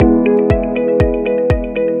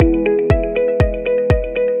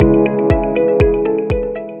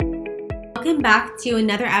back to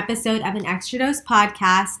another episode of an Extra Dose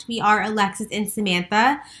podcast. We are Alexis and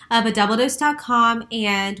Samantha of adoubledose.com,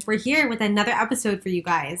 and we're here with another episode for you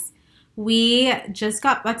guys.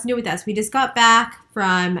 What's new with us? We just got back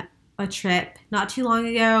from a trip not too long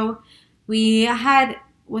ago.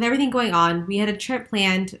 With everything going on, we had a trip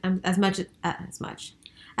planned as most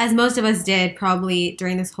of us did probably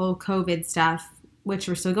during this whole COVID stuff, which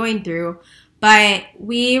we're still going through. But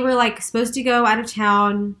we were supposed to go out of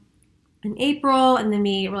town in April, and then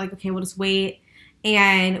we were like, okay, we'll just wait.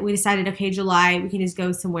 And we decided, okay, July, we can just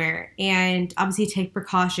go somewhere and obviously take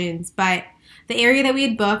precautions. But the area that we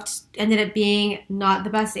had booked ended up being not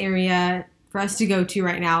the best area for us to go to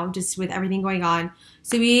right now, just with everything going on.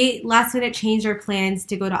 So we last minute changed our plans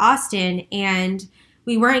to go to Austin, and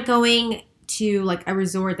we weren't going to a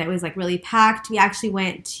resort that was really packed. We actually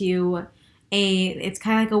went to it's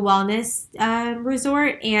kind of like a wellness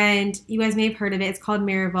resort, and you guys may have heard of it. It's called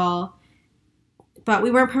Miraval. But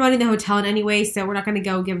we weren't promoting the hotel in any way, so we're not going to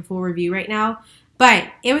go give a full review right now.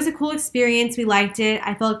 But it was a cool experience. We liked it.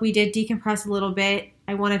 I felt like we did decompress a little bit.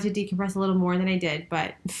 I wanted to decompress a little more than I did,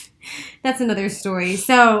 but that's another story.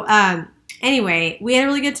 So anyway, we had a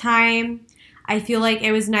really good time. I feel like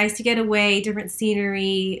it was nice to get away, different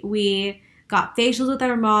scenery. We got facials with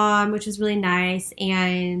our mom, which was really nice,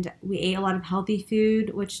 and we ate a lot of healthy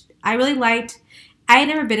food, which I really liked. I had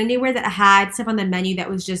never been anywhere that had stuff on the menu that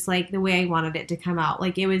was just the way I wanted it to come out.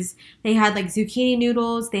 They had zucchini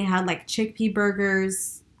noodles, they had chickpea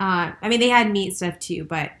burgers. They had meat stuff too,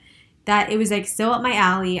 but it was so up my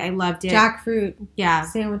alley. I loved it. Jackfruit, yeah,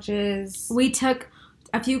 sandwiches. We took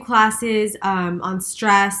a few classes on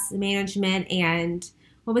stress management, and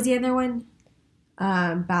what was the other one?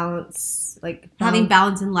 Balance, having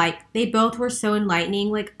balance in life. They both were so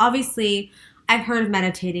enlightening. Obviously, I've heard of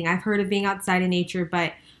meditating. I've heard of being outside in nature,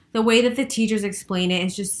 but the way that the teachers explain it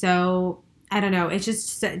is just so, I don't know, it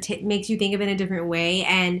just makes you think of it in a different way,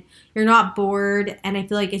 and you're not bored, and I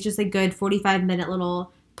feel like it's just a good 45-minute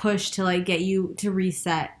little push to get you to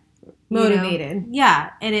reset. Motivated.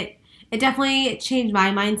 Yeah, and it definitely changed my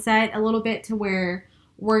mindset a little bit to where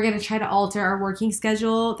we're going to try to alter our working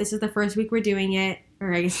schedule. This is the first week we're doing it,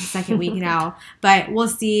 or I guess the second week now, but we'll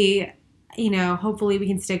see. Hopefully we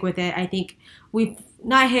can stick with it. I think we've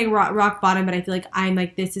not hit rock bottom, but I feel like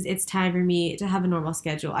it's time for me to have a normal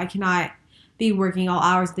schedule. I cannot be working all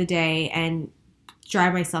hours of the day and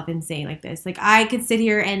drive myself insane like this. I could sit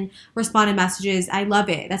here and respond to messages. I love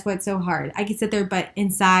it. That's why it's so hard. I could sit there, but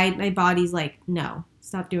inside my body's no,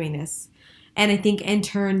 stop doing this. And I think in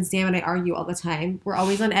turn, Sam and I argue all the time. We're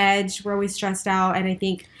always on edge. We're always stressed out. And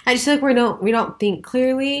I just feel like we don't think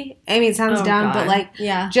clearly. I mean, it sounds dumb, God. but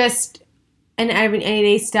yeah. Just in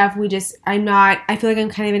everyday stuff, I feel like I'm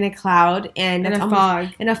kind of in a cloud and in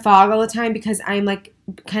a fog all the time, because I'm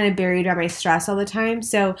kind of buried by my stress all the time.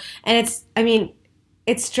 So, and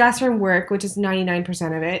it's stress from work, which is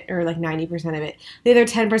 99% of it, or 90% of it. The other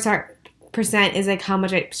 10% is how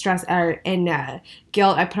much stress and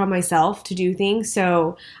guilt I put on myself to do things.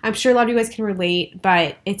 So I'm sure a lot of you guys can relate,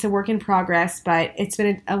 but it's a work in progress. But it's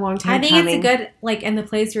been a long time coming. I think it's a good, in the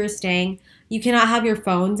place you're staying, you cannot have your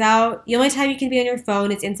phones out. The only time you can be on your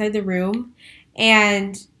phone is inside the room,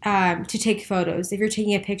 and to take photos if you're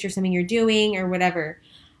taking a picture of something you're doing or whatever.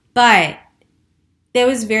 But it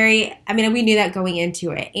was we knew that going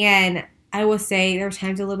into it, and I will say there were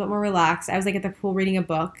times a little bit more relaxed. I was at the pool reading a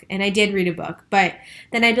book, and I did read a book, but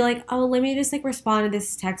then I'd be oh, let me just respond to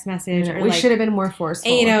this text message. Yeah, or we should have been more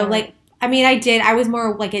forceful. And, I did. I was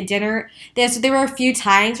more at dinner. There were a few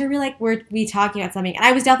times where we're talking about something, and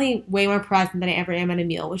I was definitely way more present than I ever am at a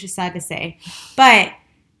meal, which is sad to say. But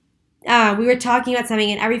we were talking about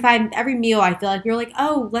something, and every meal I feel we were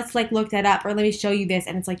oh, let's look that up, or let me show you this,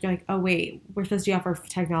 and it's you're oh wait, we're supposed to be off our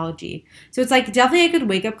technology. So it's definitely a good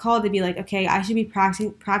wake up call to be okay, I should be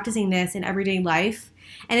practicing this in everyday life.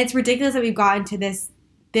 And it's ridiculous that we've gotten to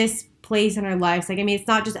this place in our lives. It's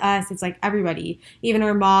not just us, it's everybody, even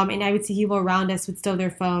our mom, and I would see people around us with still their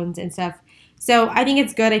phones and stuff. So I think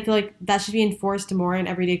it's good. I feel that should be enforced more in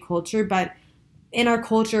everyday culture, but in our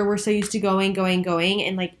culture, we're so used to going,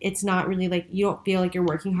 and it's not really you don't feel you're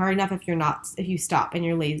working hard enough if you stop and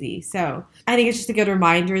you're lazy. So I think it's just a good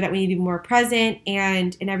reminder that we need to be more present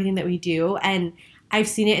and in everything that we do. And I've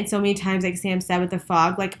seen it in so many times, like Sam said, with the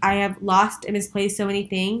fog. I have lost and misplaced so many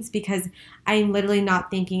things because I'm literally not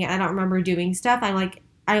thinking, and I don't remember doing stuff. I'm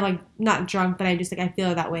not drunk, but I'm just I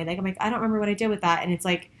feel that way. I'm I don't remember what I did with that, and it's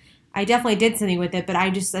I definitely did something with it, but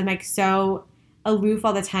I'm so aloof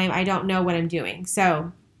all the time. I don't know what I'm doing.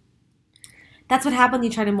 So That's what happens when you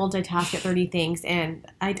try to multitask at 30 things, and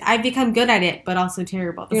I've become good at it, but also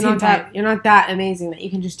terrible at the same time. You're not that amazing that you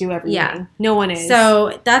can just do everything. Yeah. No one is.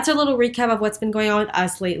 So that's our little recap of what's been going on with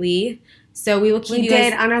us lately. So we will keep you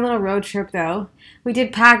guys... on our little road trip, though. We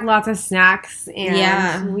did pack lots of snacks, and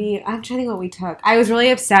I'm trying to think what we took. I was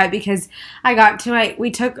really upset because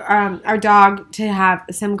we took our dog to have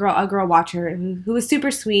a girl watcher who was super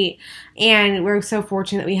sweet, and we're so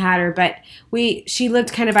fortunate that we had her, but she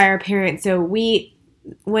lived kind of by our parents, so we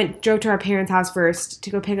drove to our parents' house first to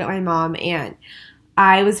go pick up my mom, and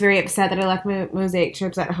I was very upset that I left my mosaic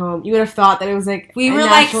trips at home. You would have thought that it was like we were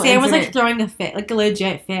like Sam was like throwing a fit, like a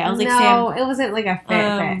legit fit. I was like, Sam, it wasn't like a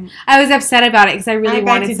fit. I was upset about it because I really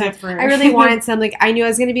wanted some. I really wanted some. Like I knew I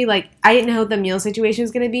was gonna be like I didn't know what the meal situation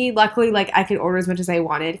was gonna be. Luckily, like I could order as much as I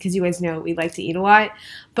wanted because you guys know we like to eat a lot.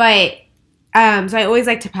 But so I always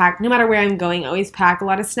like to pack. No matter where I'm going, I always pack a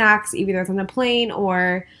lot of snacks, either it's on the plane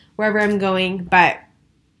or wherever I'm going. But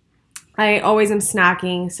I always am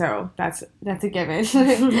snacking, so that's a given.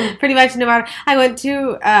 Pretty much no matter. I went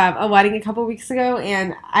to a wedding a couple weeks ago,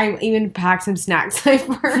 and I even packed some snacks at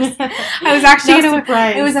first. I was actually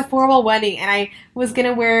it was a formal wedding, and I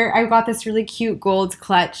got this really cute gold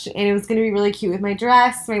clutch, and it was going to be really cute with my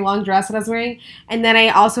long dress that I was wearing. And then I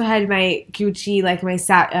also had my Gucci, like my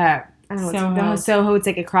I don't know, Soho. It's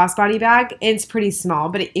like a crossbody bag. It's pretty small,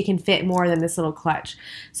 but it can fit more than this little clutch.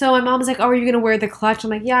 So my mom was like, oh, are you going to wear the clutch? I'm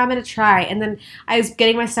like, yeah, I'm going to try. And then I was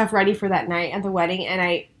getting my stuff ready for that night at the wedding, and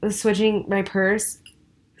I was switching my purse.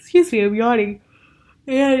 Excuse me, I'm yawning.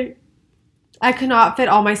 And I could not fit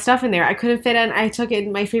all my stuff in there. I couldn't fit in. I took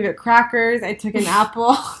in my favorite crackers. I took an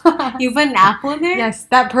apple. You put an apple in there? Yes.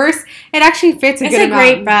 That purse, it actually fits a good amount.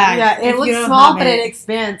 It's a great bag. Yeah, it looks small, but it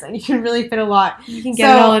expands, and you can really fit a lot. You can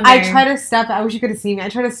get it all in there. I tried to stuff it. I wish you could have seen me. I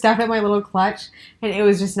tried to stuff it in my little clutch, and it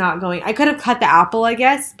was just not going. I could have cut the apple, I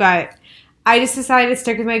guess, but I just decided to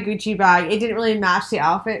stick with my Gucci bag. It didn't really match the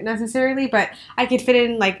outfit necessarily, but I could fit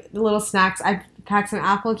in, like, the little snacks. I packed some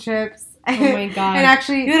apple chips. Oh my god! And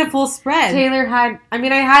actually, you had a full spread. Taylor had. I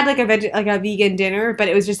mean, I had like a vegan dinner, but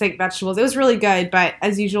it was just like vegetables. It was really good, but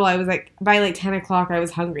as usual, I was like by like 10 o'clock, I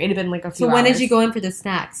was hungry. It had been like a few. So when did you go in for the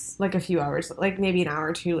snacks? Like a few hours, like maybe an hour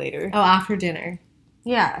or two later. Oh, after dinner.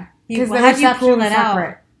 Yeah, because how did you pull that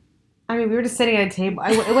out? I mean, we were just sitting at a table.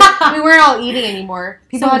 We weren't all eating anymore.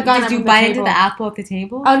 People had gone. Did you bite into the apple at the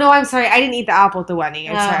table? Oh no, I'm sorry. I didn't eat the apple at the wedding.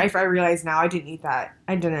 I'm sorry. I realize now I didn't eat that.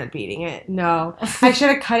 I didn't end up eating it. No, I should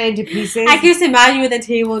have cut it into pieces. I can just imagine you at the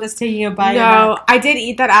table just taking a bite. No, I did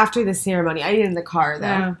eat that after the ceremony. I ate it in the car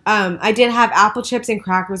though. Yeah. I did have apple chips and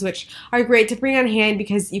crackers, which are great to bring on hand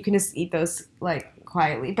because you can just eat those like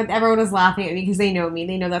quietly. But everyone was laughing at me because they know me.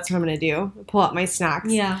 They know that's what I'm going to do. Pull out my snacks.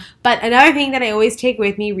 Yeah. But another thing that I always take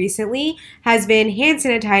with me recently has been hand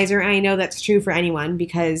sanitizer. And I know that's true for anyone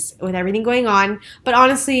because with everything going on. But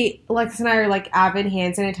honestly, Alexis and I are like avid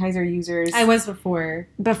hand sanitizer users. I was before.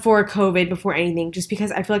 Before COVID, before anything. Just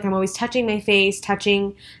because I feel like I'm always touching my face,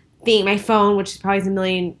 touching my phone, which is probably a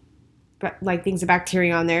million like things of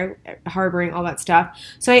bacteria on there, harboring all that stuff.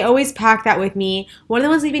 So I always pack that with me. One of the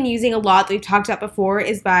ones we've been using a lot that we've talked about before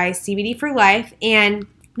is by CBD for Life, and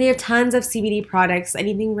they have tons of CBD products,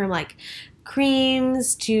 anything from like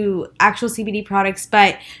creams to actual CBD products,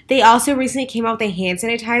 but they also recently came out with a hand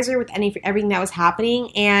sanitizer with everything that was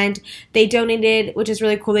happening, and they donated, which is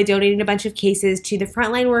really cool, they donated a bunch of cases to the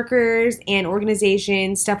frontline workers and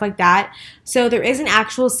organizations, stuff like that. So there is an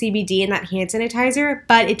actual CBD in that hand sanitizer,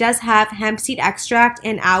 but it does have hemp seed extract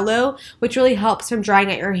and aloe, which really helps from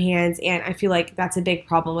drying out your hands, and I feel like that's a big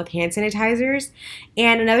problem with hand sanitizers.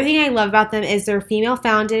 And another thing I love about them is they're female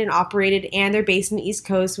founded and operated, and they're based in the East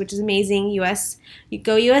Coast, which is amazing.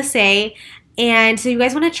 Go USA. And so you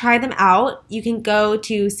guys want to try them out, you can go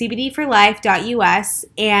to cbdforlife.us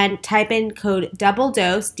and type in code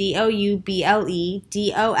DOUBLEDOSE,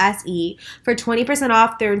 DOUBLEDOSE, for 20%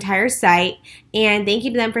 off their entire site. And thank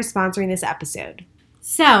you to them for sponsoring this episode.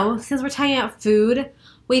 So, since we're talking about food,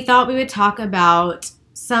 we thought we would talk about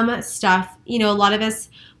some stuff. You know, a lot of us,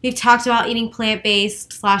 we've talked about eating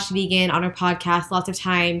plant-based / vegan on our podcast lots of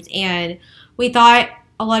times, and we thought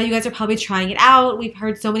a lot of you guys are probably trying it out. We've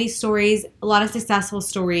heard so many stories, a lot of successful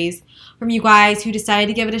stories from you guys who decided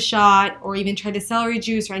to give it a shot or even tried the celery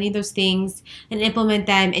juice or any of those things and implement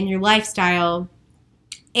them in your lifestyle.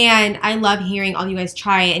 And I love hearing all you guys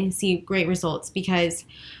try it and see great results because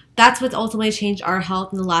that's what's ultimately changed our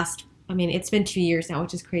health in the last, it's been 2 years now,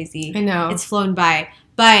 which is crazy. I know. It's flown by.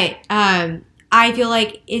 But I feel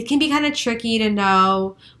like it can be kind of tricky to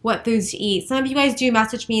know what foods to eat. Some of you guys do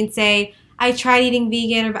message me and say, I tried eating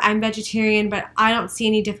vegan or I'm vegetarian, but I don't see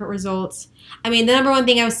any different results. The number one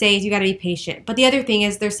thing I would say is you got to be patient. But the other thing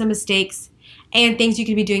is there's some mistakes and things you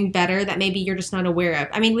could be doing better that maybe you're just not aware of.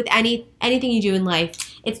 I mean, with anything you do in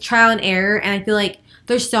life, it's trial and error, and I feel like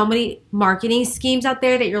there's so many marketing schemes out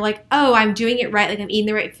there that you're like, oh, I'm doing it right, like I'm eating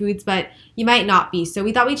the right foods, but you might not be. So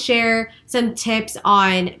we thought we'd share some tips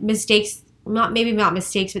on mistakes, maybe not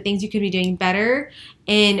mistakes, but things you could be doing better.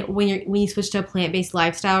 And when you switch to a plant-based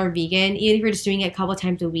lifestyle or vegan, even if you're just doing it a couple of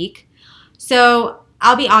times a week. So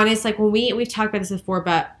I'll be honest, like when we've talked about this before,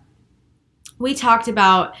 but we talked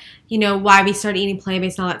about, why we started eating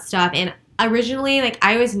plant-based and all that stuff. And originally, like,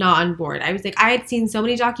 I was not on board. I was like, I had seen so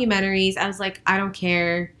many documentaries. I was like, I don't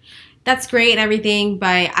care. That's great and everything,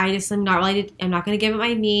 but I'm not going to give up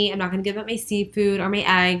my meat. I'm not going to give up my seafood or my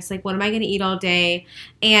eggs. Like, what am I going to eat all day?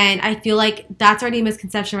 And I feel like that's already a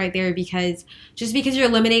misconception right there, because just because you're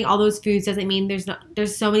limiting all those foods doesn't mean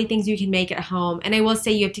there's so many things you can make at home. And I will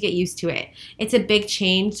say you have to get used to it. It's a big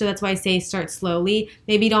change, so that's why I say start slowly.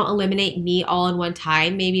 Maybe don't eliminate meat all in one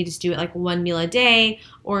time. Maybe just do it like one meal a day,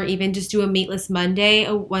 or even just do a meatless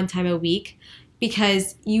Monday one time a week,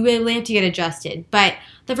 because you really have to get adjusted. But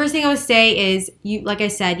the first thing I would say is, like I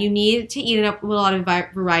said, you need to eat it up with a lot of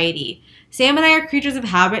variety. Sam and I are creatures of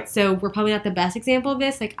habit, so we're probably not the best example of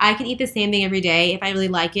this. Like, I can eat the same thing every day if I really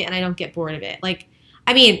like it and I don't get bored of it. Like,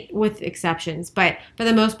 I mean, with exceptions, but for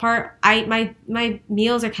the most part, my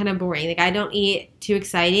meals are kind of boring. Like, I don't eat too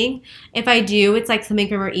exciting. If I do, it's like something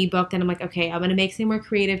from our ebook that I'm like, okay, I'm gonna make something more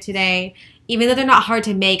creative today. Even though they're not hard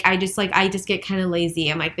to make, I just get kind of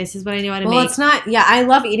lazy. I'm like, this is what I know how to make. Well, it's not. Yeah, I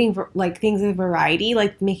love eating like things with variety,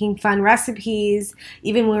 like making fun recipes.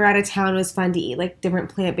 Even when we were out of town, it was fun to eat like different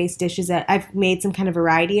plant-based dishes that I've made some kind of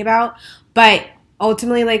variety about. But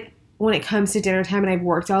ultimately, like, when it comes to dinner time and I've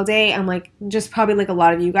worked all day, I'm like, just probably like a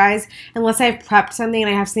lot of you guys, unless I've prepped something and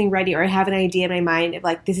I have something ready, or I have an idea in my mind of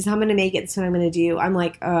like, this is how I'm going to make it, this is what I'm going to do. I'm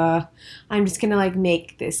like, I'm just going to like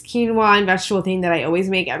make this quinoa and vegetable thing that I always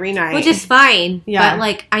make every night. Which is fine. Yeah. But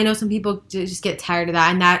like, I know some people just get tired of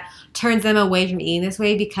that, and that turns them away from eating this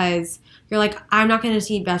way, because you're like, I'm not going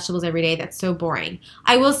to eat vegetables every day. That's so boring.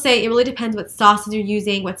 I will say it really depends what sauces you're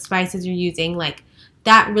using, what spices you're using. Like,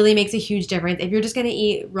 that really makes a huge difference. If you're just going to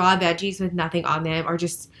eat raw veggies with nothing on them, or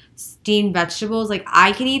just steamed vegetables, like,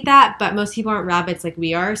 I can eat that, but most people aren't rabbits like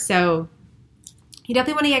we are. So you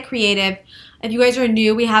definitely want to get creative. If you guys are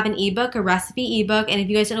new, we have an ebook, a recipe ebook. And if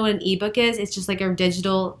you guys don't know what an ebook is, it's just like a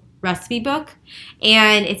digital recipe book,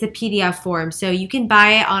 and it's a PDF form. So you can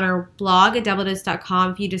buy it on our blog at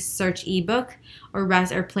doubledose.com. If you just search ebook or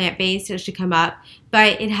plant-based, it should come up.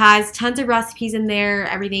 But it has tons of recipes in there,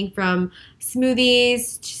 everything from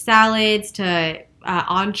smoothies to salads to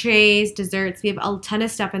entrees, desserts. We have a ton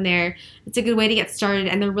of stuff in there. It's a good way to get started,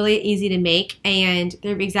 and they're really easy to make, and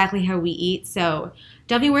they're exactly how we eat. So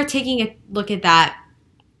definitely worth taking a look at that.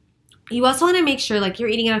 You also want to make sure like you're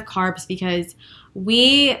eating enough carbs, because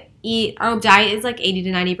our diet is like 80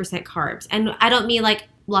 to 90% carbs. And I don't mean like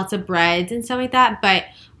lots of breads and stuff like that, but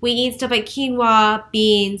we eat stuff like quinoa,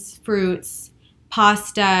 beans, fruits,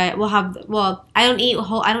 pasta. I don't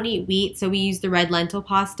eat wheat, so we use the red lentil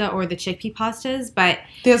pasta or the chickpea pastas, but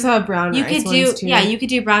they also have brown rice ones too. Yeah, you could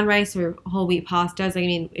do brown rice or whole wheat pastas. I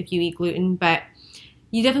mean, if you eat gluten, but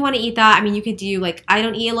you definitely want to eat that. I mean, you could do, like, I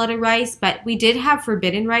don't eat a lot of rice, but we did have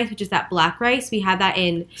forbidden rice, which is that black rice. We had that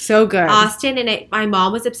in so good Austin, and my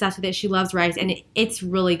mom was obsessed with it. She loves rice, and it's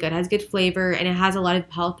really good. It has good flavor, and it has a lot of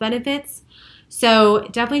health benefits. So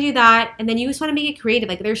definitely do that. And then you just want to make it creative.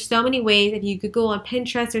 Like, there's so many ways. If you Google on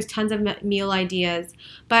Pinterest, there's tons of meal ideas.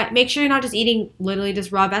 But make sure you're not just eating literally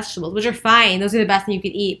just raw vegetables, which are fine. Those are the best thing you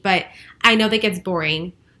could eat. But I know that gets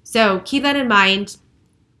boring. So keep that in mind.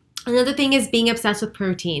 Another thing is being obsessed with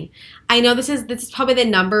protein. I know this is probably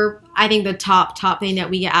the top thing that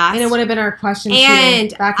we get asked. And it would have been our question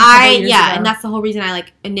and too, back a couple years ago. And that's the whole reason I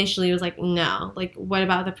like initially was like, no, like, what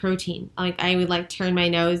about the protein? Like, I would like turn my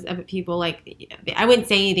nose up at people. Like, I wouldn't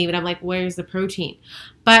say anything, but I'm like, where's the protein?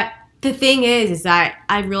 But the thing is that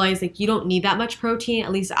I realized, like, you don't need that much protein.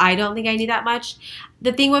 At least I don't think I need that much.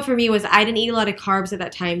 The thing for me was I didn't eat a lot of carbs at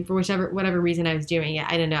that time for whatever reason I was doing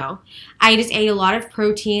it. I don't know. I just ate a lot of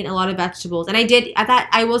protein, a lot of vegetables. And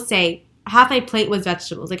I will say, half my plate was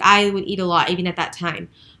vegetables. Like, I would eat a lot even at that time.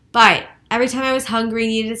 But every time I was hungry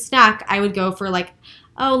and needed a snack, I would go for like,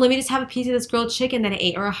 oh, let me just have a piece of this grilled chicken that I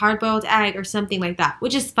ate, or a hard-boiled egg or something like that,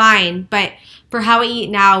 which is fine. But for how I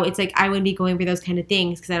eat now, it's like I wouldn't be going for those kind of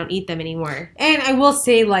things because I don't eat them anymore. And I will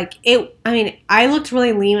say, like, I looked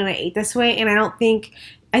really lean when I ate this way, and I think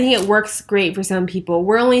it works great for some people.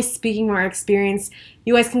 We're only speaking from our experience.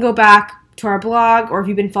 You guys can go back to our blog, or if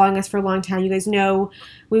you've been following us for a long time, you guys know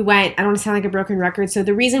I don't want to sound like a broken record. So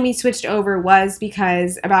the reason we switched over was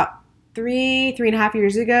because about three and a half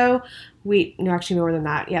years ago, actually more than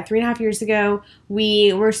that. Yeah, 3.5 years ago,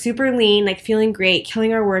 we were super lean, like feeling great,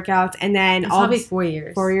 killing our workouts, and then probably 4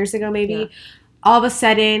 years. 4 years ago, maybe. All of a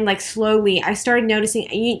sudden, like slowly, I started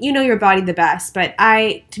noticing. You know your body the best, but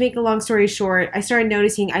to make a long story short, I started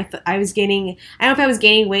noticing I was gaining. I don't know if I was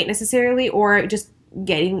gaining weight necessarily, or just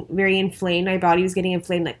getting very inflamed. My body was getting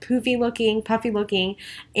inflamed, like poofy looking, puffy looking,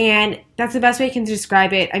 and that's the best way I can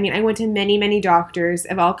describe it. I mean, I went to many, many doctors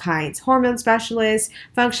of all kinds: hormone specialists,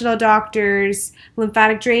 functional doctors,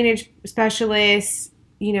 lymphatic drainage specialists,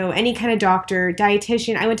 any kind of doctor,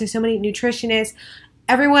 dietitian. I went to so many nutritionists.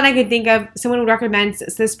 Everyone I could think of, someone would recommend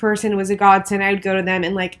this person was a godsend. I would go to them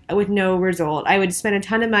and with no result. I would spend a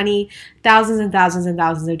ton of money, thousands and thousands and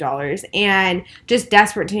thousands of dollars, and just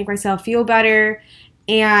desperate to make myself feel better.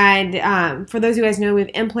 And for those of you guys know, we have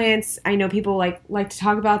implants. I know people like to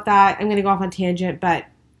talk about that. I'm going to go off on tangent, but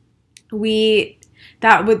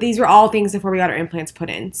these were all things before we got our implants put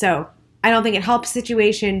in. So I don't think it helps the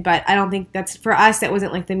situation, but I don't think that's for us. That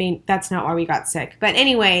wasn't like that's not why we got sick. But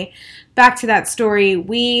anyway, back to that story.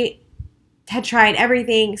 We had tried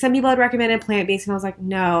everything. Some people had recommended plant-based, and I was like,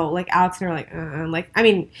 no. Like Alex and I were like,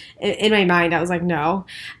 in my mind, I was like, no.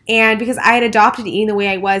 And because I had adopted eating the way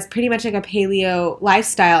I was, pretty much like a paleo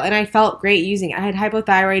lifestyle, and I felt great using it. I had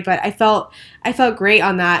hypothyroid, but I felt great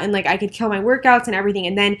on that, and I could kill my workouts and everything.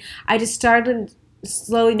 And then I just started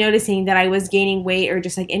slowly noticing that I was gaining weight or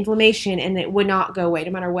just inflammation, and it would not go away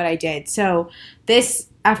no matter what I did. So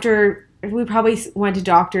after we probably went to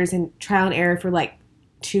doctors and trial and error for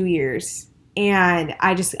 2 years, and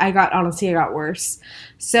I got worse.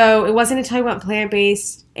 So it wasn't until I went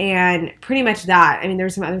plant-based, and pretty much that, there were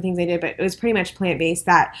some other things I did, but it was pretty much plant-based,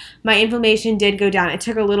 that my inflammation did go down. It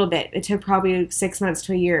took a little bit. It took probably 6 months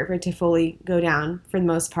to a year for it to fully go down for the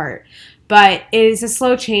most part. But it is a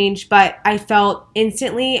slow change, but I felt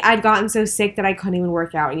instantly I'd gotten so sick that I couldn't even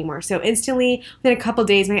work out anymore. So instantly, within a couple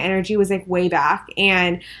days, my energy was way back,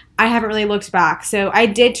 and I haven't really looked back. So I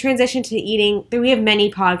did transition to eating. We have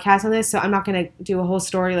many podcasts on this, so I'm not going to do a whole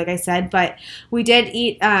story like I said, but we did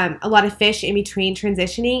eat a lot of fish in between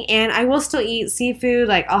transitioning, and I will still eat seafood.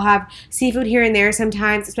 I'll have seafood here and there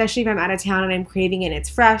sometimes, especially if I'm out of town and I'm craving it and it's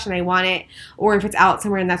fresh and I want it, or if it's out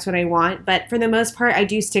somewhere and that's what I want. But for the most part, I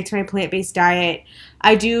do stick to my plant-based diet.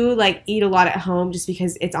 I do eat a lot at home just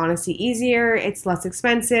because it's honestly easier, it's less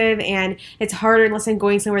expensive, and it's harder unless I'm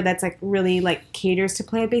going somewhere that's really caters to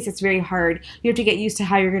plant-based. It's very hard. You have to get used to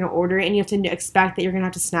how you're going to order it, and you have to expect that you're going to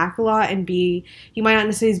have to snack a lot and you might not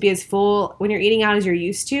necessarily be as full when you're eating out as you're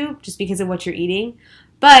used to just because of what you're eating.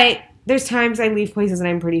 But there's times I leave places and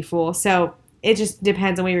I'm pretty full, so it just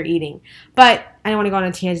depends on what you're eating. But I don't want to go on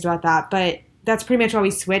a tangent about that, but that's pretty much why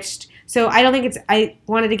we switched. So I don't think I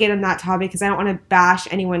wanted to get on that topic because I don't want to bash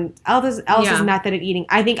anyone else's method of eating.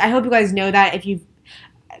 I hope you guys know that if you've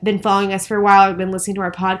been following us for a while or been listening to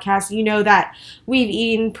our podcast, you know that we've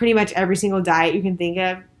eaten pretty much every single diet you can think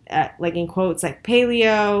of, in quotes,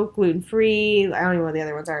 paleo, gluten-free. I don't even know what the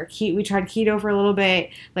other ones are. We tried keto for a little bit,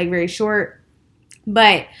 very short.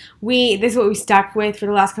 But this is what we stuck with for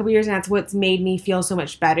the last couple of years, and that's what's made me feel so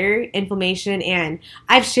much better. Inflammation, and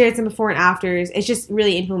I've shared some before and afters. It's just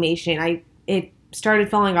really inflammation. It started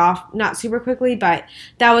falling off not super quickly, but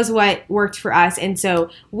that was what worked for us. And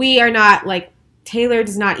so we are not Taylor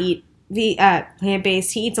does not eat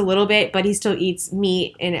plant-based. He eats a little bit, but he still eats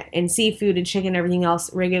meat and seafood and chicken and everything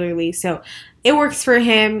else regularly. So it works for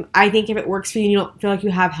him. I think if it works for you, you don't feel like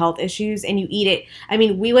you have health issues and you eat it.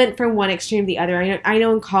 We went from one extreme to the other. I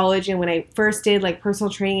know in college and when I first did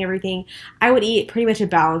personal training and everything, I would eat pretty much a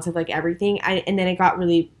balance of everything. And then it got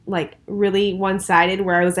really really one-sided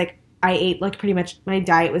where I was I ate pretty much my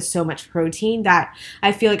diet was so much protein that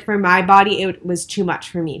I feel for my body it was too much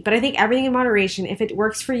for me. But I think everything in moderation. If it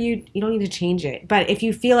works for you, you don't need to change it. But if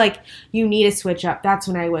you feel you need to switch up, that's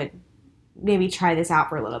when I would maybe try this out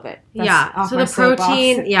for a little bit. So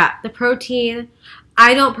the protein,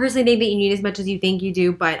 I don't personally think that you need as much as you think you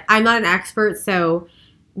do, but I'm not an expert, so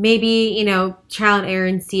maybe, trial and error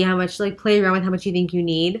and see how much, play around with how much you think you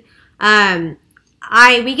need.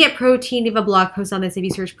 We get protein. We have a blog post on this if you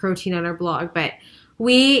search protein on our blog, but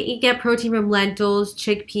we get protein from lentils,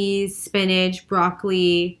 chickpeas, spinach,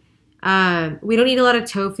 broccoli. We don't eat a lot of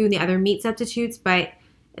tofu and the other meat substitutes, but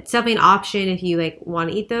it's definitely an option if you want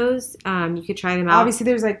to eat those. You could try them out. Obviously,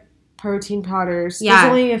 there's protein powders. Yeah. There's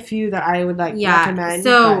only a few that I would recommend.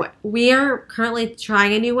 So we are currently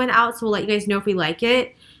trying a new one out, so we'll let you guys know if we like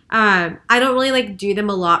it. I don't really do them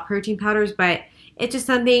a lot, protein powders, but it's just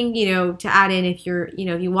something, to add in if you're,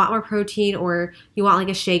 if you want more protein or you want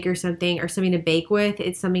a shake or something to bake with.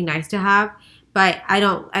 It's something nice to have, but I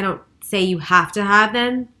don't say you have to have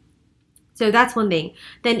them. So that's one thing.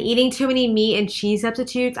 Then eating too many meat and cheese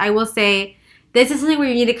substitutes, I will say this is something where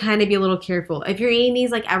you need to kind of be a little careful. If you're eating these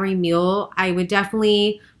like every meal, I would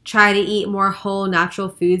definitely try to eat more whole natural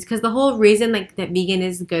foods, because the whole reason like that vegan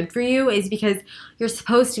is good for you is because you're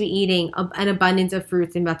supposed to be eating an abundance of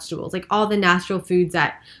fruits and vegetables, like all the natural foods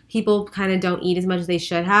that people kind of don't eat as much as they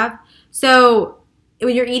should have. So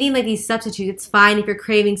when you're eating like these substitutes, it's fine if you're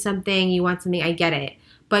craving something, you want something, I get it.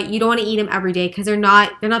 But you don't want to eat them every day because they're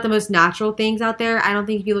not the most natural things out there. I don't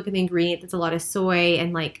think if you look at the ingredients, it's a lot of soy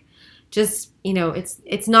and like just,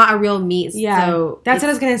 it's not a real meat. Yeah, so that's what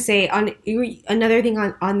I was gonna say. On another thing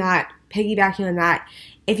on that, piggybacking on that,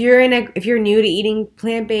 if you're new to eating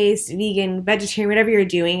plant-based, vegan, vegetarian, whatever you're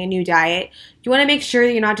doing, a new diet, you want to make sure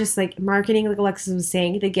that you're not just like marketing, like Alexis was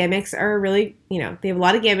saying. The gimmicks are really, they have a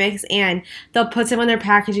lot of gimmicks, and they'll put some on their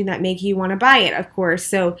packaging that make you want to buy it, of course.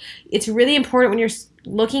 So it's really important when you're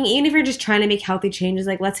looking, even if you're just trying to make healthy changes,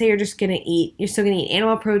 like let's say you're still going to eat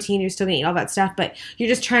animal protein, you're still going to eat all that stuff, but you're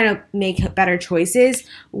just trying to make better choices.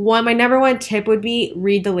 My number one tip would be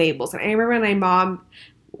read the labels. And I remember when my mom,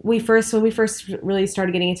 when we first really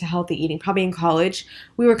started getting into healthy eating, probably in college,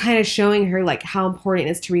 we were kind of showing her like how important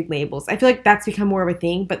it is to read labels. I feel like that's become more of a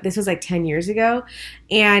thing, but this was like 10 years ago,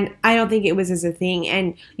 and I don't think it was as a thing.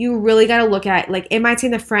 And you really got to look at, like, it might say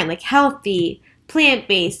in the front like healthy,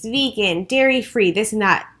 plant-based, vegan, dairy-free, this and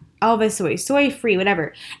that, Alba soy-free,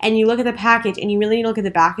 whatever. And you look at the package, and you really need to look at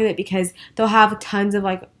the back of it, because they'll have tons of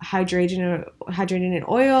like hydrogenated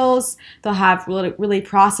oils. They'll have really, really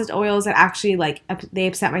processed oils that actually like they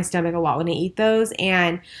upset my stomach a lot when I eat those.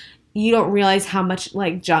 And you don't realize how much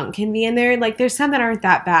like junk can be in there. Like there's some that aren't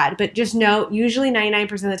that bad, but just know usually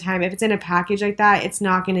 99% of the time, if it's in a package like that, it's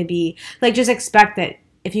not going to be like, just expect that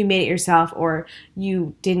if you made it yourself or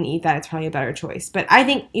you didn't eat that, it's probably a better choice. But I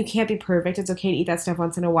think you can't be perfect. It's okay to eat that stuff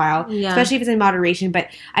once in a while, especially if it's in moderation. But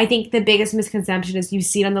I think the biggest misconception is you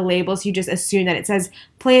see it on the labels, you just assume that it says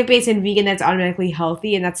plant-based and vegan, that's automatically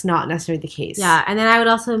healthy, and that's not necessarily the case. Yeah, and then I would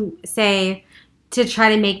also say to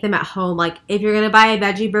try to make them at home. Like if you're going to buy a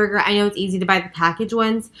veggie burger, I know it's easy to buy the packaged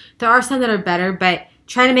ones. There are some that are better, but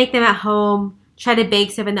try to make them at home. Try to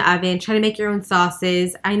bake stuff in the oven. Try to make your own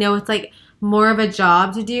sauces. I know it's like more of a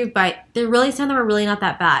job to do, but they're really, some of them are really not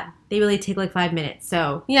that bad. They really take like 5 minutes.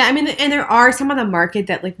 So yeah, I mean, and there are some on the market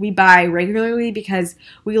that like we buy regularly because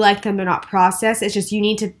we like them. They're not processed. It's just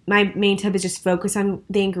my main tip is just focus on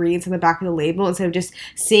the ingredients on the back of the label instead of just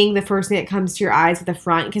seeing the first thing that comes to your eyes at the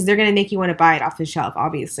front, because they're going to make you want to buy it off the shelf,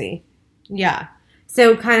 obviously. Yeah.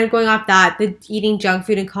 So kind of going off that, the eating junk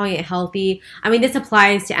food and calling it healthy. I mean, this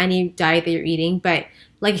applies to any diet that you're eating, but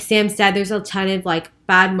like Sam said, there's a ton of like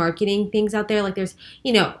bad marketing things out there. Like there's,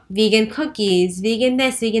 vegan cookies, vegan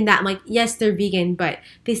this, vegan that. I'm like, yes, they're vegan, but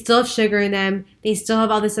they still have sugar in them. They still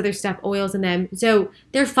have all this other stuff, oils in them. So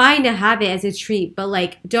they're fine to have it as a treat, but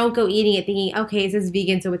like don't go eating it thinking, okay, it says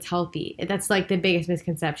vegan, so it's healthy. That's like the biggest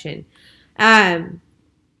misconception.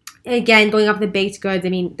 Again, going off the baked goods, I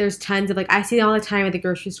mean, there's tons of like, I see them all the time at the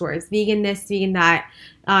grocery stores, vegan this, vegan that,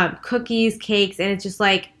 cookies, cakes, and it's just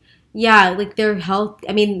like, yeah, like they're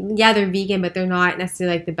they're vegan, but they're not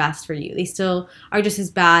necessarily like the best for you. They still are just as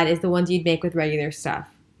bad as the ones you'd make with regular stuff,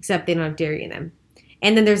 except they don't have dairy in them.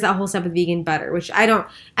 And then there's that whole stuff with vegan butter, which again,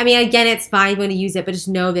 it's fine when you use it, but just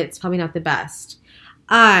know that it's probably not the best.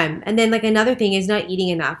 And then like another thing is not eating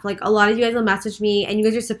enough. Like a lot of you guys will message me and you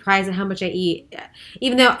guys are surprised at how much I eat,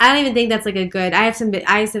 even though I don't even think that's like I have some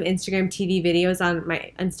Instagram TV videos on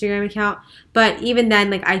my Instagram account, but even then,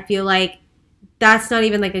 like I feel like that's not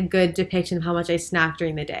even like a good depiction of how much I snack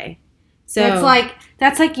during the day. So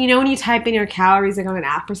that's like when you type in your calories like on an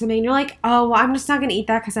app or something, and you're like, oh, well, I'm just not gonna eat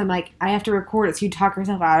that because I'm like, I have to record it. So you talk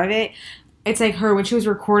yourself out of it. It's like her when she was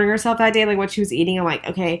recording herself that day, like what she was eating. I'm like,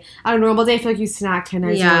 okay, on a normal day, I feel like you snack 10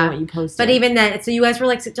 times more than what you posted. But even then, so you guys were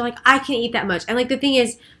like, I can't eat that much. And like the thing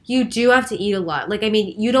is, you do have to eat a lot. Like, I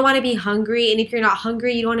mean, you don't want to be hungry, and if you're not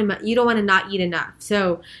hungry, you don't want to not eat enough.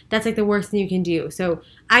 So that's like the worst thing you can do. So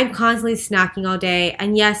I'm constantly snacking all day,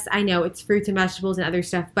 and yes, I know it's fruits and vegetables and other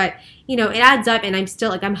stuff, but it adds up, and I'm still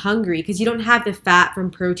like I'm hungry because you don't have the fat from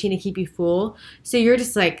protein to keep you full. So you're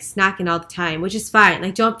just like snacking all the time, which is fine.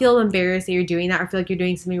 Like, don't feel embarrassed that you're doing that or feel like you're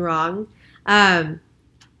doing something wrong. And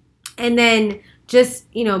then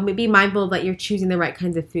just be mindful that you're choosing the right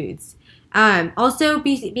kinds of foods. Also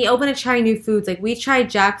be open to trying new foods. Like we tried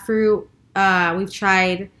jackfruit. We've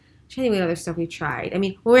tried, I'm trying to think what other stuff we've tried. I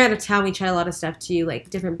mean, when we were out of town, we tried a lot of stuff too, like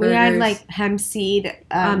different burgers. We had like hemp seed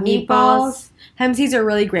meatballs. Hemp seeds are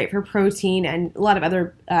really great for protein and a lot of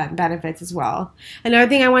other benefits as well. Another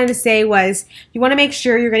thing I wanted to say was you want to make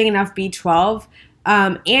sure you're getting enough B12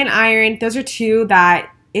 and iron. Those are two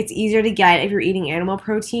that it's easier to get if you're eating animal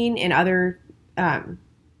protein and other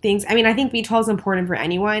things. I mean, I think B12 is important for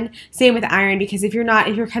anyone. Same with iron, because if you're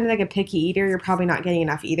kind of like a picky eater, you're probably not getting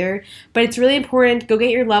enough either. But it's really important. Go get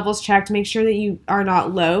your levels checked. Make sure that you are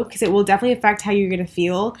not low, because it will definitely affect how you're going to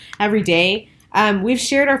feel every day. We've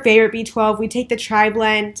shared our favorite B12. We take the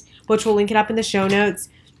Tri-Blend, which we'll link it up in the show notes.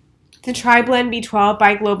 The Tri-Blend B12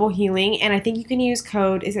 by Global Healing, and I think you can use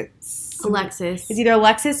code, is it Alexis? It's either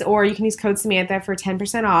Alexis, or you can use code Samantha for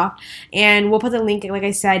 10% off. And we'll put the link, like I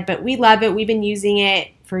said, but we love it. We've been using it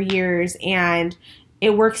for years, and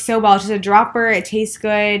it works so well. It's just a dropper. It tastes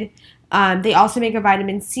good. They also make a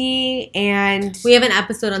vitamin C, and we have an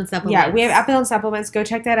episode on supplements. Yeah, we have episode on supplements. Go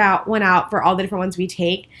check that out for all the different ones we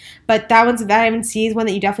take. But that one's vitamin C is one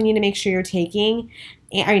that you definitely need to make sure you're taking.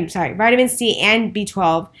 Vitamin C and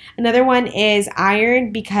B12. Another one is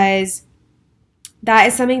iron, because that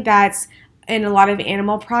is something that's in a lot of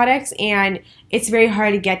animal products, and it's very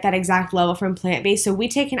hard to get that exact level from plant-based. So we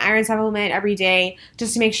take an iron supplement every day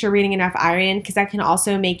just to make sure we're getting enough iron, because that can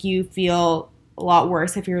also make you feel a lot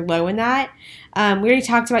worse if you're low in that. We already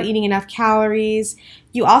talked about eating enough calories.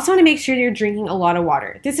 You also want to make sure you're drinking a lot of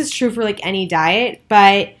water. This is true for like any diet,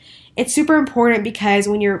 but it's super important because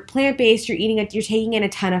when you're plant-based, you're taking in a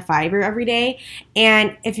ton of fiber every day,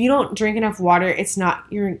 and if you don't drink enough water,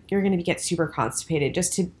 you're going to get super constipated,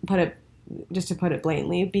 just to put it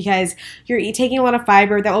blatantly, because you're taking a lot of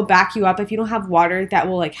fiber that will back you up. If you don't have water that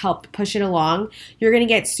will like help push it along, you're going to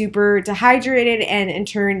get super dehydrated, and in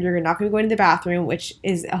turn, you're not going to go into the bathroom, which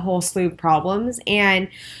is a whole slew of problems. And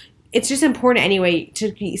it's just important anyway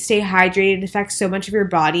to stay hydrated. It affects so much of your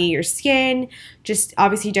body, your skin, just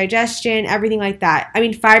obviously digestion, everything like that. I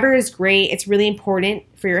mean, fiber is great. It's really important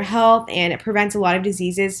for your health, and it prevents a lot of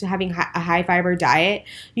diseases, having a high fiber diet.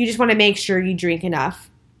 You just want to make sure you drink enough.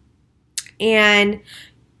 And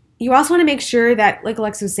you also want to make sure that, like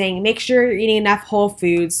Alexa was saying, make sure you're eating enough whole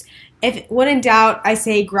foods. When in doubt, I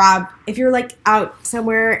say if you're like out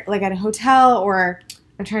somewhere, like at a hotel, or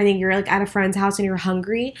I'm trying to think, you're like at a friend's house and you're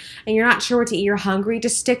hungry and you're not sure what to eat, you're hungry,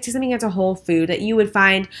 just stick to something that's a whole food that you could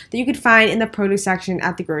find in the produce section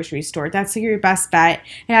at the grocery store. That's like your best bet.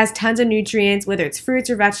 It has tons of nutrients, whether it's fruits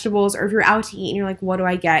or vegetables, or if you're out to eat and you're like, what do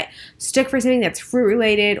I get? Stick for something that's fruit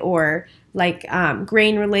related, or like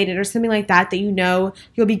grain related, or something like that you know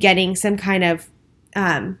you'll be getting some kind of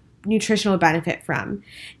nutritional benefit from.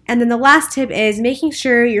 And then the last tip is making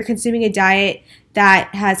sure you're consuming a diet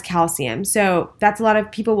that has calcium. So that's a lot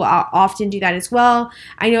of people will often do that as well.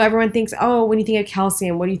 I know everyone thinks, oh, when you think of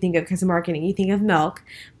calcium, what do you think of because of marketing? You think of milk.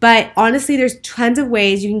 But honestly, there's tons of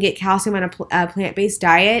ways you can get calcium on a plant-based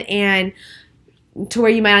diet, and to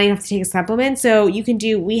where you might not even have to take a supplement. So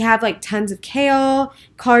we have like tons of kale,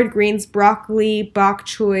 collard greens, broccoli, bok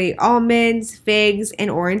choy, almonds, figs,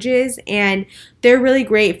 and oranges. And they're really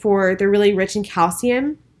great they're really rich in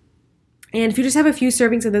calcium. And if you just have a few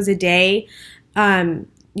servings of those a day,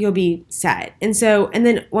 you'll be set. And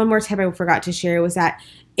then one more tip I forgot to share was that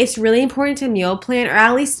it's really important to meal plan, or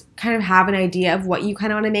at least kind of have an idea of what you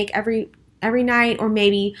kind of want to make every night, or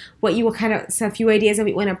maybe what you will a few ideas of what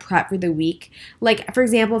you want to prep for the week. Like, for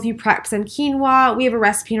example, if you prep some quinoa, we have a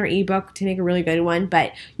recipe in our ebook to make a really good one,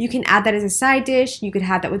 but you can add that as a side dish. You could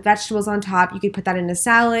have that with vegetables on top. You could put that in a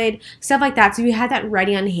salad, stuff like that. So you had that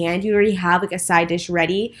ready on hand. You already have like a side dish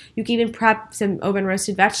ready. You can even prep some oven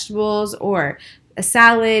roasted vegetables, or a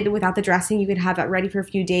salad without the dressing. You could have that ready for a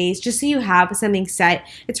few days, just so you have something set.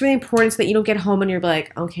 It's really important so that you don't get home and you're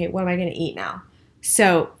like, okay, what am I going to eat now?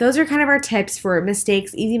 So those are kind of our tips for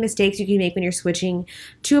easy mistakes you can make when you're switching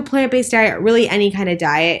to a plant-based diet, or really any kind of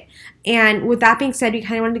diet. And with that being said, we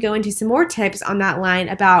kind of wanted to go into some more tips on that line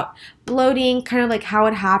about bloating, kind of like how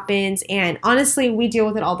it happens. And honestly, we deal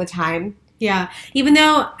with it all the time. Yeah. Even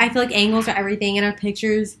though I feel like angles are everything in our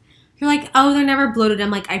pictures, you're like, oh, they're never bloated.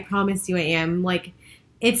 I'm like, I promise you I am. Like,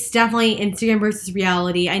 it's definitely Instagram versus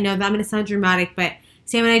reality. I know that I'm going to sound dramatic, but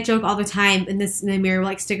Sam and I joke all the time in the mirror,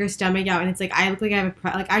 like stick our stomach out, and it's like I look like I have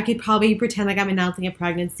I could probably pretend like I'm announcing a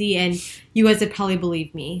pregnancy, and you guys would probably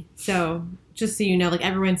believe me. So just so you know, like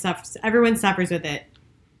everyone suffers with it.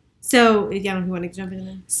 So yeah, I don't know if you want to jump into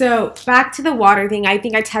that. So back to the water thing, I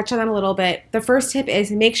think I touched on that a little bit. The first tip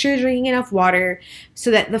is make sure you're drinking enough water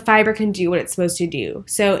so that the fiber can do what it's supposed to do.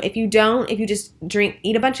 So if you just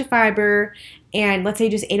eat a bunch of fiber, and let's say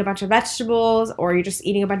you just ate a bunch of vegetables, or you're just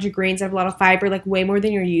eating a bunch of grains that have a lot of fiber, like way more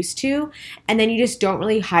than you're used to, and then you just don't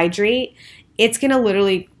really hydrate, it's going to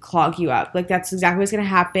literally clog you up. Like, that's exactly what's going to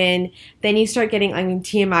happen. Then you start getting,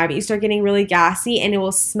 TMI, but you start getting really gassy, and it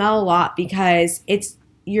will smell a lot because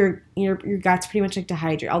your gut's pretty much like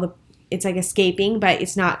dehydrated. it's like escaping, but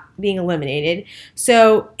it's not being eliminated.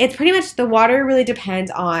 So it's pretty much, the water really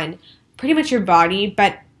depends on pretty much your body,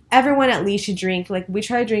 but everyone at least should drink, like we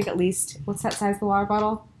try to drink at least, what's that size of the water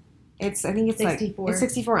bottle? I think it's 64. It's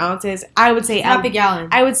 64 ounces. I would say half a gallon.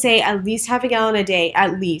 I would say at least half a gallon a day,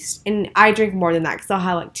 at least. And I drink more than that because I'll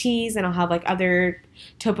have like teas and I'll have like other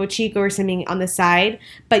Topo Chico or something on the side.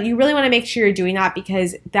 But you really want to make sure you're doing that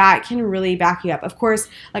because that can really back you up. Of course,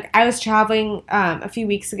 like I was traveling a few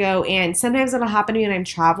weeks ago, and sometimes it'll happen to me when I'm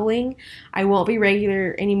traveling. I won't be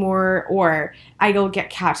regular anymore, or I go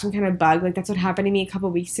catch some kind of bug. Like that's what happened to me a couple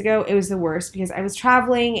weeks ago. It was the worst because I was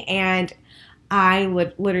traveling and I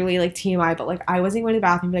literally, like TMI, but like I wasn't going to the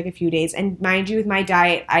bathroom for like a few days. And mind you, with my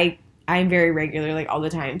diet, I'm very regular, like all the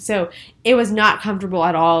time. So it was not comfortable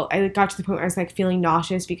at all. I got to the point where I was like feeling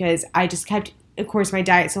nauseous because I just kept, of course, my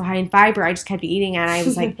diet's so high in fiber, I just kept eating, and I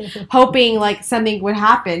was like hoping like something would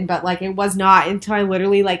happen, but like it was not until I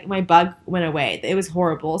literally like my bug went away. It was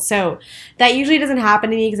horrible. So that usually doesn't happen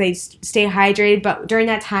to me because I stay hydrated, but during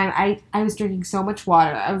that time I was drinking so much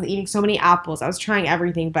water. I was eating so many apples. I was trying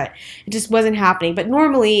everything, but it just wasn't happening. But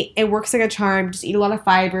normally it works like a charm. Just eat a lot of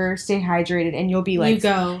fiber, stay hydrated, and you'll be like,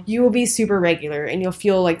 you will be super regular and you'll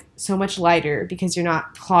feel like so much lighter because you're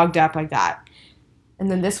not clogged up like that. And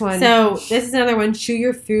then this one. So this is another one. Chew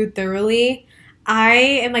your food thoroughly. I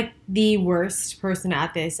am like the worst person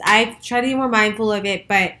at this. I've tried to be more mindful of it,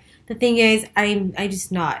 but the thing is, I'm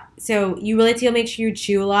just not. So you really have to make sure you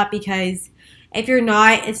chew a lot because if you're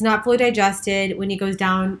not, it's not fully digested when it goes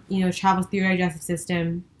down, travels through your digestive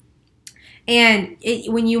system. And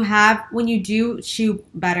when you do chew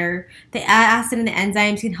better, the acid and the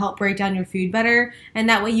enzymes can help break down your food better, and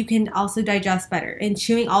that way you can also digest better. And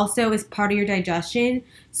chewing also is part of your digestion.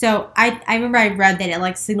 So I remember I read that it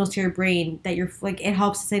like signals to your brain that you're like, it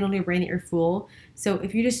helps to signal to your brain that you're full. So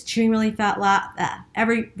if you're just chewing really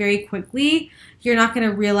very quickly, you're not going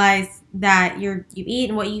to realize that you've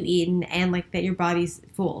eaten what you've eaten and like that your body's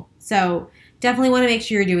full. So definitely want to make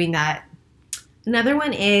sure you're doing that. Another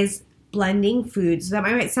one is blending foods. So that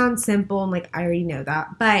might sound simple and like I already know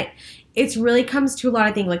that, but it really comes to a lot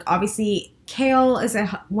of things. Like obviously kale is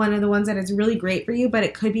one of the ones that is really great for you, but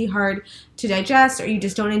it could be hard to digest or you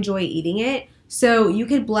just don't enjoy eating it. So you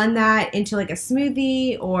could blend that into like a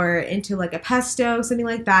smoothie or into like a pesto, something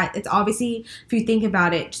like that. It's obviously, if you think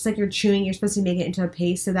about it, just like you're chewing, you're supposed to make it into a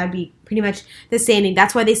paste. So that'd be pretty much the same thing.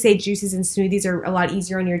 That's why they say juices and smoothies are a lot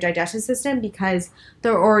easier on your digestive system because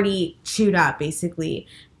they're already chewed up basically.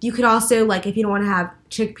 You could also, like, if you don't want to have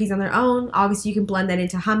chickpeas on their own, obviously you can blend that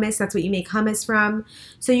into hummus. That's what you make hummus from.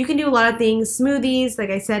 So you can do a lot of things, smoothies, like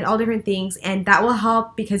I said, all different things, and that will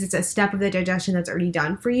help because it's a step of the digestion that's already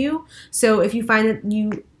done for you. So if you find that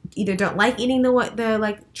you either don't like eating the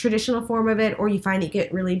like traditional form of it, or you find that you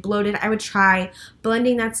get really bloated, I would try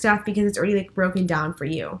blending that stuff because it's already like broken down for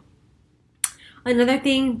you. Another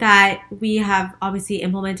thing that we have obviously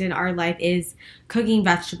implemented in our life is cooking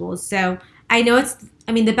vegetables. So I know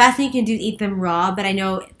the best thing you can do is eat them raw, but I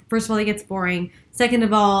know, first of all, it gets boring. Second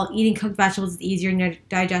of all, eating cooked vegetables is easier in your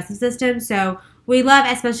digestive system. So we love,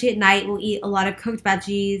 especially at night, we'll eat a lot of cooked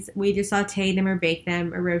veggies. We either saute them or bake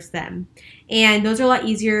them or roast them. And those are a lot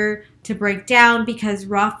easier to break down because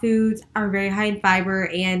raw foods are very high in fiber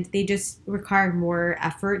and they just require more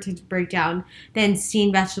effort to break down than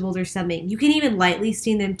steamed vegetables or something. You can even lightly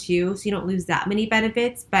steam them too, so you don't lose that many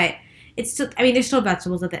benefits, but it's still, they're still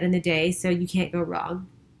vegetables at the end of the day, so you can't go wrong.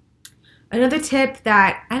 Another tip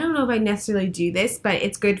that, I don't know if I necessarily do this, but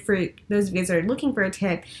it's good for those of you guys that are looking for a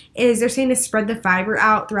tip, is they're saying to spread the fiber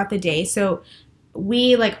out throughout the day. So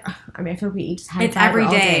we I feel like we eat just high fiber every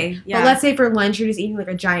all day. Yeah. But let's say for lunch you're just eating like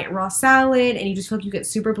a giant raw salad and you just feel like you get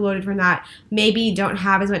super bloated from that. Maybe you don't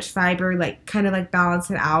have as much fiber, like kind of like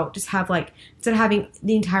balance it out. Just have like, instead of having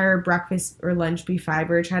the entire breakfast or lunch be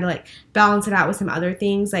fiber, try to like balance it out with some other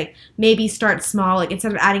things. Like maybe start small, like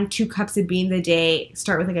instead of adding 2 cups of beans a day,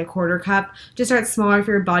 start with like a quarter cup. Just start smaller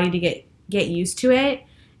for your body to get used to it.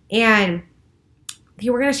 And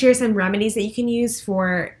here we're going to share some remedies that you can use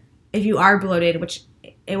for if you are bloated, which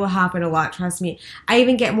it will happen a lot, trust me. I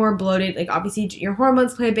even get more bloated. Like obviously your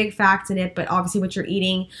hormones play a big factor in it, but obviously what you're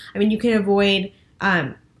eating. I mean, you can avoid,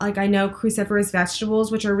 like I know cruciferous vegetables,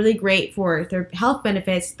 which are really great for their health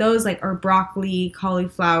benefits. Those like are broccoli,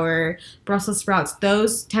 cauliflower, Brussels sprouts.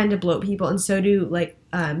 Those tend to bloat people, and so do like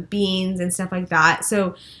beans and stuff like that.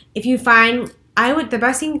 So if you find, the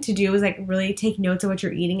best thing to do is like really take notes of what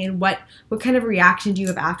you're eating and what kind of reaction do you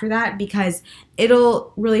have after that, because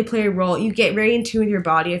it'll really play a role. You get very in tune with your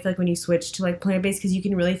body, I feel like, when you switch to like plant-based, because you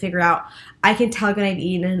can really figure out, I can tell when I've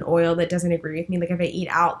eaten an oil that doesn't agree with me. Like if I eat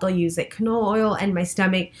out, they'll use like canola oil, and my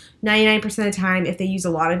stomach, 99% of the time, if they use a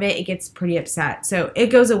lot of it, it gets pretty upset. So it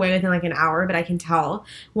goes away within like an hour, but I can tell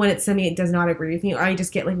when it's something that does not agree with me, or I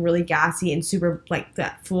just get like really gassy and super like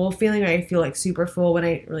that full feeling, where I feel like super full when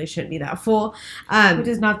I really shouldn't be that full. Which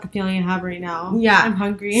is not the feeling I have right now. Yeah. I'm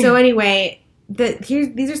hungry. So anyway,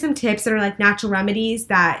 these are some tips that are like natural remedies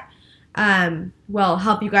that will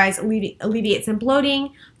help you guys alleviate some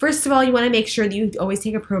bloating. First of all, you want to make sure that you always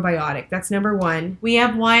take a probiotic. That's number one. We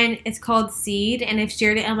have one. It's called Seed, and I've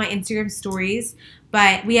shared it on my Instagram stories.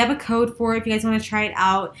 But we have a code for it if you guys want to try it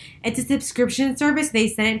out. It's a subscription service. They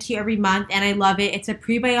send it to you every month, and I love it. It's a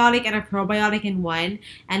prebiotic and a probiotic in one,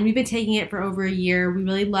 and we've been taking it for over a year. We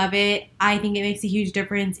really love it. I think it makes a huge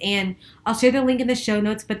difference, and I'll share the link in the show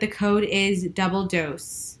notes, but the code is double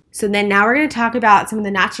dose. So then now we're going to talk about some of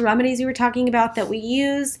the natural remedies we were talking about that we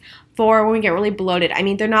use for when we get really bloated. I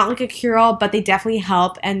mean, they're not like a cure-all, but they definitely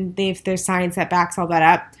help, and there's science that backs all that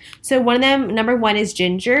up. So one of them, number one, is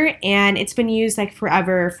ginger, and it's been used like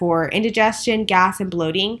forever for indigestion, gas, and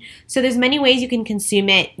bloating. So there's many ways you can consume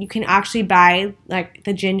it. You can actually buy like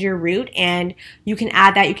the ginger root, and you can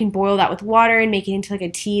add that. You can boil that with water and make it into like a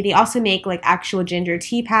tea. They also make like actual ginger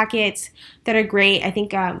tea packets that are great. I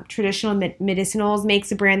think Traditional Medicinals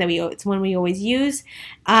makes a brand that it's one we always use.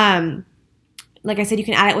 Like I said, you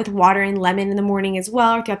can add it with water and lemon in the morning as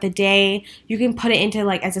well, or throughout the day. You can put it into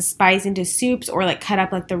like as a spice into soups, or like cut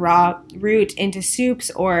up like the raw root into soups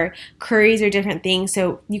or curries or different things.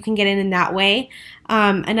 So you can get it in that way.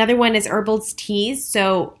 Another one is herbal teas.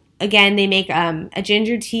 So again, they make a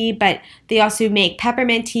ginger tea, but they also make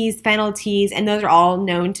peppermint teas, fennel teas, and those are all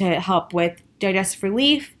known to help with digestive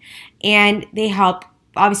relief. And they help.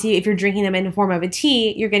 Obviously, if you're drinking them in the form of a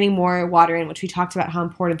tea, you're getting more water in, which we talked about how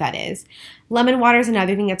important that is. Lemon water is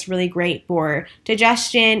another thing that's really great for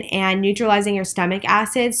digestion and neutralizing your stomach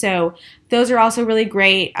acid. So those are also really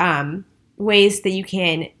great ways that you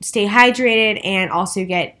can stay hydrated and also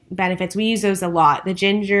get benefits. We use those a lot. The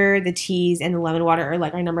ginger, the teas, and the lemon water are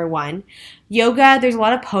like our number one. Yoga, there's a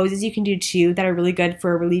lot of poses you can do too that are really good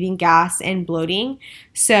for relieving gas and bloating.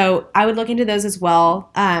 So I would look into those as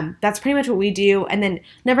well. That's pretty much what we do. And then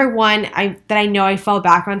number one, that I know I fell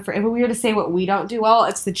back on, for if we were to say what we don't do well,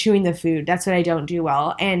 it's the chewing the food. That's what I don't do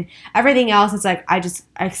well. And everything else is like, I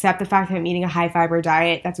accept the fact that I'm eating a high fiber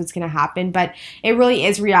diet. That's what's going to happen. But it really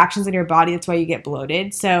is reactions in your body. That's why you get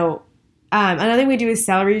bloated. So another thing we do is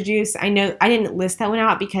celery juice. I know I didn't list that one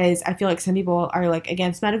out because I feel like some people are like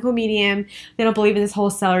against medical medium. They don't believe in this whole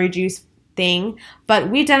celery juice thing, but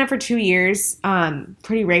we've done it for 2 years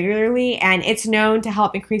pretty regularly, and it's known to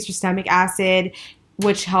help increase your stomach acid,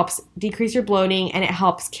 which helps decrease your bloating, and it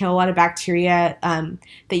helps kill a lot of bacteria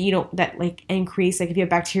that increase, like if you have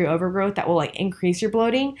bacteria overgrowth, that will like increase your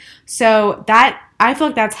bloating. So that, I feel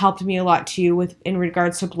like that's helped me a lot too in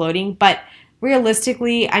regards to bloating. But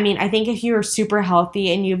realistically, I mean, I think if you are super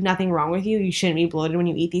healthy and you have nothing wrong with you, you shouldn't be bloated when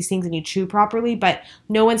you eat these things and you chew properly. But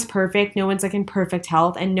no one's perfect. No one's like in perfect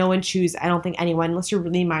health, and no one chews. I don't think anyone, unless you're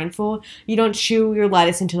really mindful, you don't chew your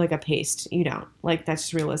lettuce into like a paste. You don't. Like, that's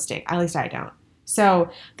just realistic. At least I don't.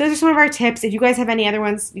 So those are some of our tips. If you guys have any other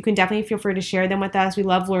ones, you can definitely feel free to share them with us. We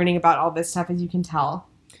love learning about all this stuff, as you can tell.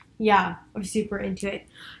 Yeah, we're super into it.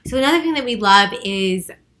 So another thing that we love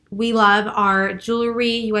is we love our jewelry.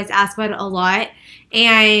 You guys ask about it a lot.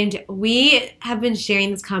 And we have been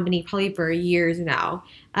sharing this company probably for years now.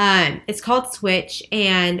 It's called Switch.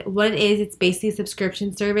 And what it is, it's basically a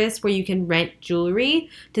subscription service where you can rent jewelry,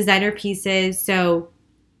 designer pieces. So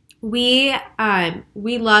we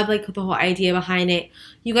love like the whole idea behind it.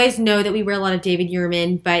 You guys know that we wear a lot of David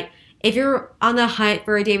Yurman, but if you're on the hunt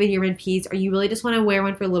for a David Yurman piece, or you really just want to wear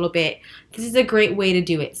one for a little bit, this is a great way to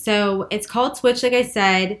do it. So it's called Switch, like I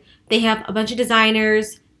said. They have a bunch of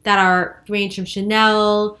designers that range from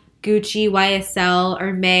Chanel, Gucci, YSL,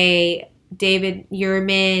 Hermès, David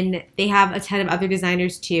Yurman. They have a ton of other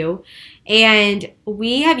designers too. And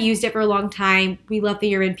we have used it for a long time. We love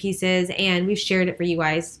the Yurman pieces, and we've shared it for you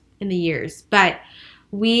guys in the years. But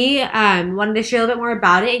we wanted to share a little bit more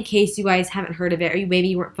about it in case you guys haven't heard of it, or maybe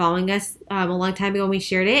you weren't following us a long time ago when we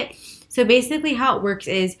shared it. So basically how it works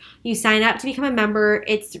is you sign up to become a member.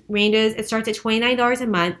 It starts at $29 a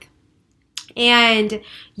month. And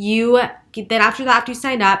then after you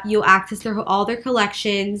sign up, you'll access all their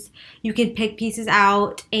collections. You can pick pieces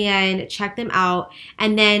out and check them out.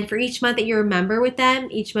 And then for each month that you're a member with them,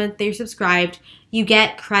 each month that you're subscribed, you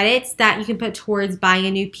get credits that you can put towards buying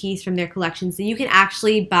a new piece from their collection. So you can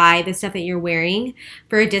actually buy the stuff that you're wearing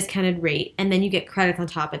for a discounted rate, and then you get credits on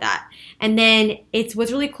top of that. And then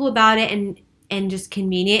what's really cool about it and just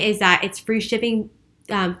convenient is that it's free shipping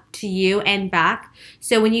to you and back.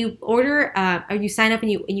 So when you order or you sign up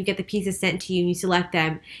and you get the pieces sent to you and you select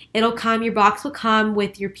them, your box will come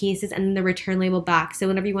with your pieces and then the return label back. So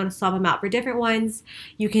whenever you want to swap them out for different ones,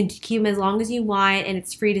 you can keep them as long as you want, and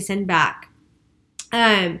it's free to send back.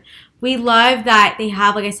 We love that they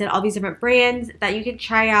have, like I said, all these different brands that you can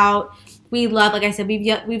try out. We love, like I said, we've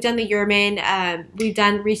done the Yerman. We've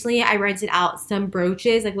done recently. I rented out some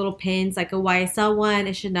brooches, like little pins, like a YSL one,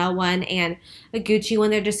 a Chanel one, and a Gucci one.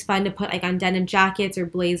 They're just fun to put like on denim jackets or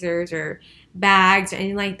blazers or bags or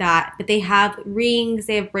anything like that. But they have rings,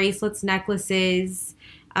 they have bracelets, necklaces,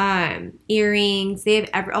 earrings. They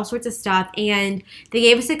have all sorts of stuff, and they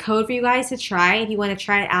gave us a code for you guys to try. If you want to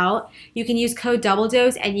try it out, you can use code Double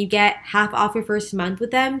Dose, and you get half off your first month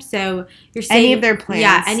with them. So you're saving any of their plans.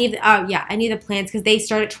 Yeah, any of the plans, because they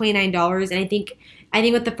start at $29, and I think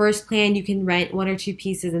with the first plan you can rent 1 or 2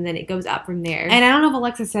 pieces, and then it goes up from there. And I don't know if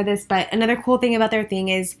Alexa said this, but another cool thing about their thing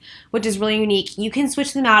is, which is really unique, you can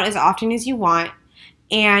switch them out as often as you want,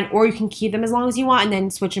 or you can keep them as long as you want and then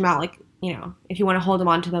switch them out, like, you know, if you want to hold them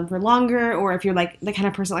onto them for longer, or if you're like the kind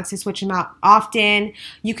of person that likes to switch them out often,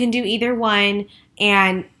 you can do either one.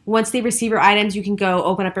 And once they receive your items, you can go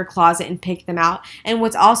open up your closet and pick them out. And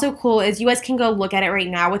what's also cool is you guys can go look at it right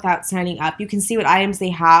now without signing up. You can see what items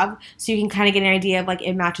they have, so you can kind of get an idea of like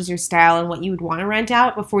it matches your style and what you would want to rent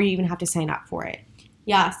out before you even have to sign up for it.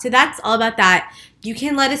 Yeah, so that's all about that. You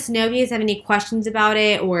can let us know if you guys have any questions about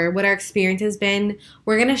it or what our experience has been.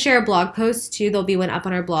 We're going to share a blog post too. There'll be one up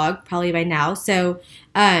on our blog probably by now. So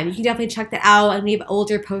you can definitely check that out. And we have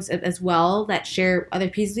older posts as well that share other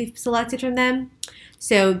pieces we've selected from them.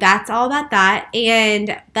 So that's all about that.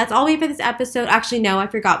 And that's all we have for this episode. Actually, no, I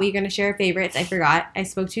forgot. We were going to share favorites. I forgot. I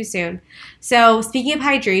spoke too soon. So speaking of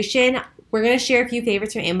hydration, we're going to share a few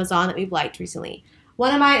favorites from Amazon that we've liked recently.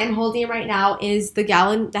 One of mine, I'm holding it right now, is the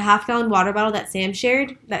half-gallon water bottle that Sam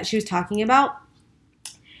shared that she was talking about.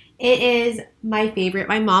 It is my favorite.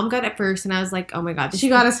 My mom got it first, and I was like, oh my God. She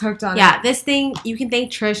got us hooked on it. Yeah, this thing, you can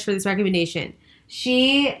thank Trish for this recommendation.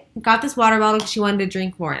 She got this water bottle because she wanted to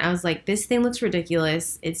drink more, and I was like, this thing looks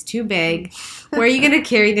ridiculous. It's too big. Where are you going to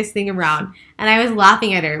carry this thing around? And I was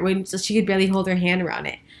laughing at her when she could barely hold her hand around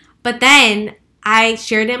it. But then I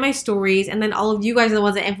shared it in my stories, and then all of you guys are the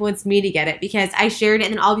ones that influenced me to get it, because I shared it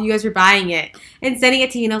and then all of you guys were buying it and sending it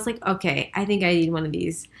to me, and I was like, okay, I think I need one of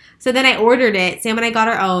these. So then I ordered it. Sam and I got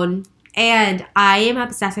our own, and I am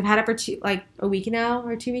obsessed. I've had it for a week now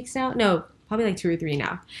or 2 weeks now. No, probably like 2 or 3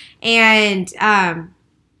 now. And I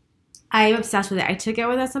am obsessed with it. I took it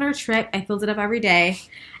with us on our trip. I filled it up every day.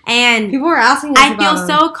 And people were asking us I feel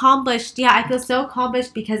so accomplished. Yeah, I feel so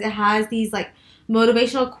accomplished because it has these like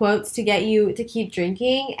motivational quotes to get you to keep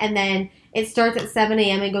drinking, and then it starts at 7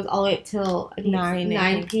 a.m. and goes all the way up till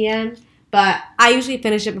 9 p.m. But I usually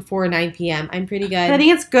finish it before 9 p.m. I'm pretty good. But I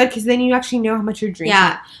think it's good because then you actually know how much you're drinking.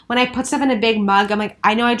 Yeah. When I put stuff in a big mug, I'm like,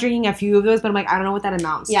 I know I'm drinking a few of those, but I'm like, I don't know what that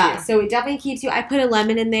amounts to. Yeah, so it definitely keeps you. I put a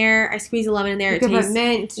lemon in there. I squeeze a lemon in there. You can put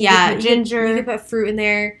mint. You can put ginger. You can put fruit in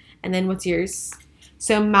there. And then what's yours?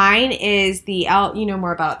 So mine is the you know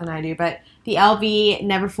more about it than I do, but the LV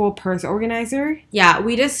Neverfull Purse Organizer. Yeah, a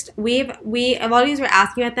lot of you were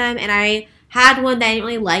asking about them, and I had one that I didn't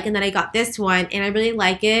really like, and then I got this one, and I really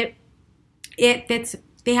like it. It fits.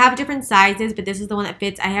 They have different sizes, but this is the one that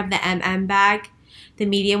fits. I have the MM bag, the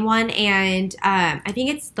medium one, and I think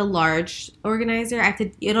it's the large organizer.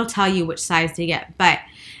 It'll tell you which size to get, but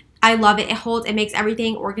I love it. It makes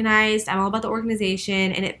everything organized. I'm all about the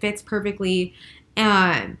organization, and it fits perfectly.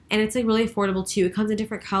 And it's like really affordable too. It comes in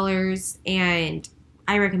different colors, and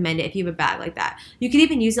I recommend it if you have a bag like that. You can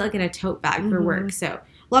even use it like in a tote bag for work. So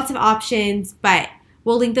lots of options, but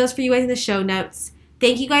we'll link those for you guys in the show notes.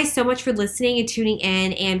 Thank you guys so much for listening and tuning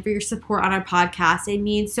in, and for your support on our podcast. It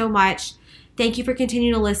means so much. Thank you for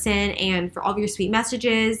continuing to listen and for all of your sweet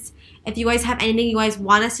messages. If you guys have anything you guys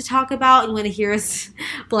want us to talk about and want to hear us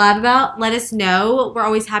blab about, let us know. We're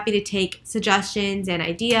always happy to take suggestions and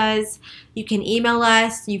ideas. You can email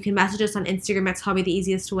us. You can message us on Instagram. That's probably the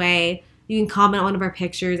easiest way. You can comment on one of our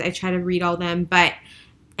pictures. I try to read all them. But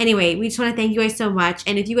anyway, we just want to thank you guys so much.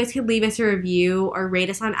 And if you guys could leave us a review or rate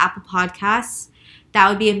us on Apple Podcasts, that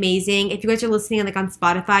would be amazing. If you guys are listening on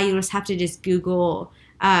Spotify, you just have to just Google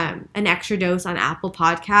an extra dose on Apple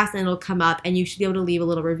Podcasts, and it'll come up, and you should be able to leave a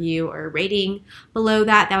little review or a rating below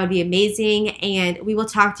that. That would be amazing, and we will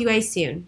talk to you guys soon.